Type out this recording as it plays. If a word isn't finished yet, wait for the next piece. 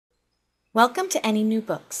Welcome to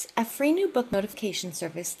AnyNewBooks, a free new book notification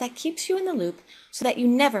service that keeps you in the loop so that you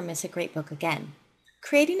never miss a great book again.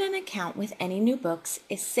 Creating an account with AnyNewBooks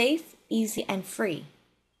is safe, easy, and free.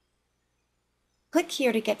 Click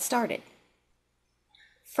here to get started.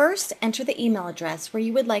 First, enter the email address where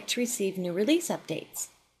you would like to receive new release updates.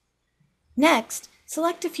 Next,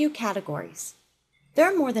 select a few categories. There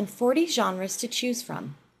are more than 40 genres to choose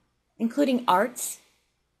from, including arts,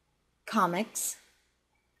 comics,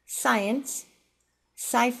 science,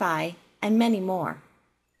 sci-fi, and many more.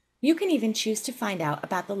 You can even choose to find out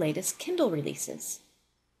about the latest Kindle releases.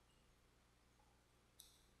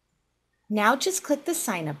 Now just click the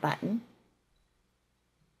Sign Up button,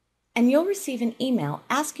 and you'll receive an email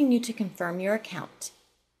asking you to confirm your account.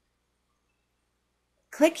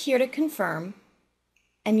 Click here to confirm,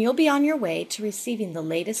 and you'll be on your way to receiving the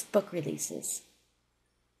latest book releases.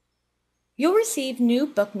 You'll receive new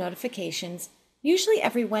book notifications usually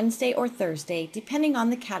every Wednesday or Thursday, depending on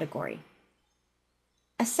the category.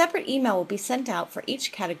 A separate email will be sent out for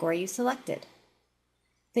each category you selected.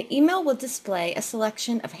 The email will display a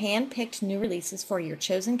selection of hand-picked new releases for your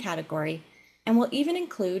chosen category and will even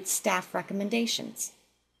include staff recommendations.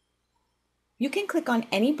 You can click on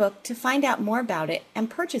any book to find out more about it and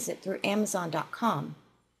purchase it through Amazon.com.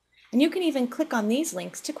 And you can even click on these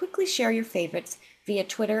links to quickly share your favorites via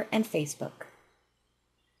Twitter and Facebook.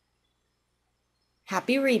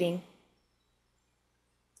 Happy reading!